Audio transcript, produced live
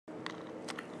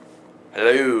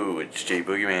Hello, it's Jay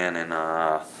Boogeyman, and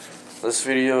this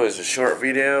video is a short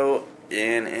video,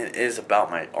 and it is about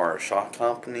my art shop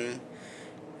company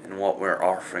and what we're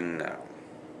offering now.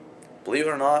 Believe it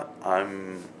or not,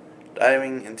 I'm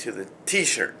diving into the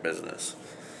t-shirt business.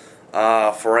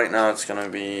 For right now, it's gonna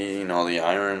be, the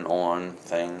iron-on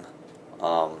thing,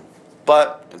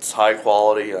 but it's high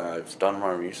quality. I've done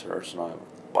my research, and I'm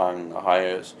buying the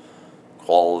highest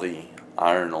quality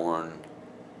iron-on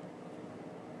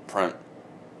print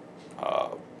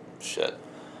shit.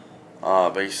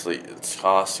 Basically, it's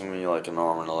costing me like an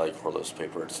arm and a leg for this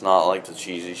paper. It's not like the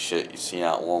cheesy shit you see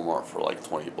at Walmart for like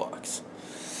 20 bucks.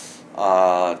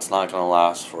 It's not gonna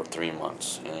last for 3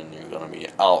 months, and you're gonna be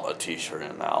out a t-shirt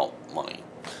and out money.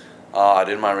 I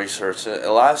did my research. It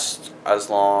lasts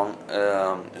as long.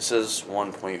 It says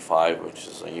 1.5, which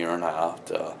is a year and a half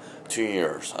to 2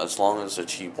 years, as long as a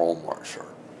cheap Walmart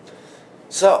shirt.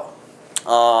 So,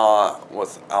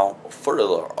 without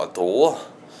further ado,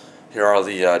 here are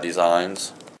the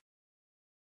designs.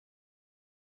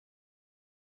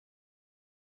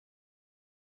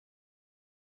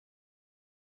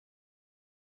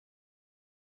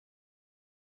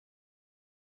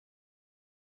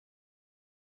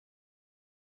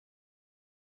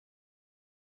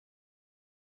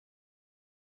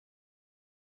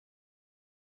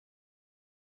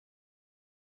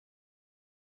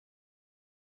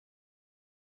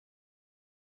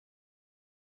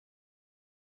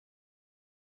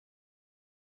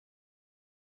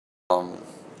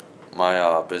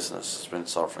 My business has been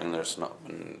suffering. There's not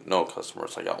been no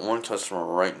customers. I got one customer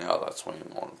right now that's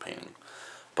waiting on painting,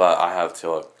 but I have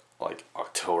till like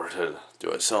October to do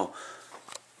it. So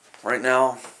right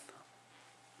now,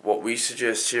 what we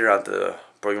suggest here at the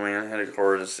Boogeyman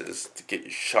headquarters is to get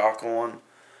your shock on.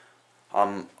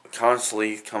 I'm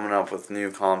constantly coming up with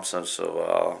new concepts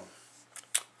of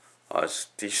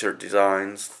t-shirt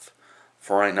designs.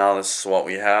 For right now, this is what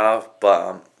we have,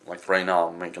 but like right now,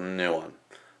 I'm making a new one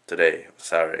today,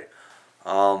 Saturday.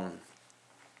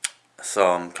 So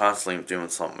I'm constantly doing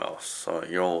something else. So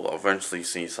you'll eventually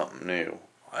see something new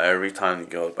every time you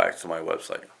go back to my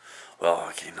website. Well,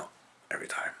 okay, not every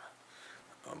time,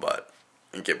 but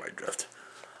you get my drift.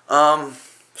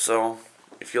 So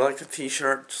if you like the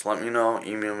t-shirt, just let me know.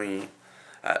 Email me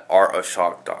at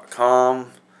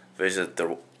artofshock.com. Visit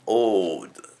the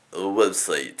old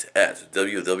website at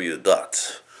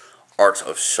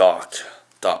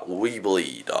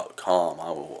www.artofshock.weebly.com.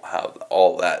 I will have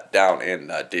all that down in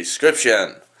the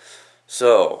description.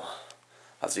 So,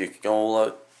 as you can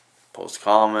go, post a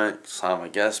comment, sign my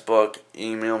guest book,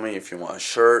 email me if you want a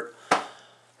shirt.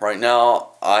 Right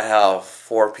now, I have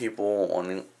 4 people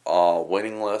on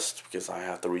waiting list because I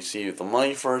have to receive the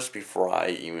money first before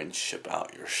I even ship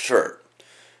out your shirt.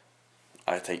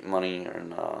 I take money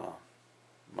and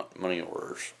money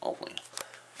orders only.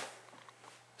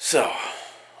 So,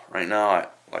 right now,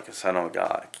 like I said, I've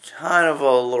got kind of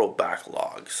a little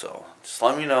backlog. So, just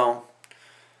let me know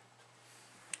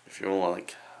if you want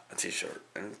like a t-shirt.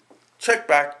 And check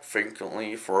back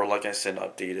frequently for, like I said,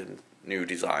 updated new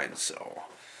designs. So,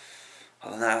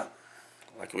 other than that,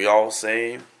 like we all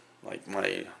say, like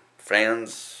my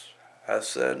fans have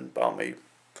said about my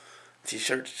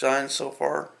t-shirt designs so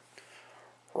far,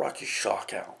 rock your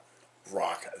shock out.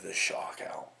 Rock the shock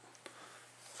out.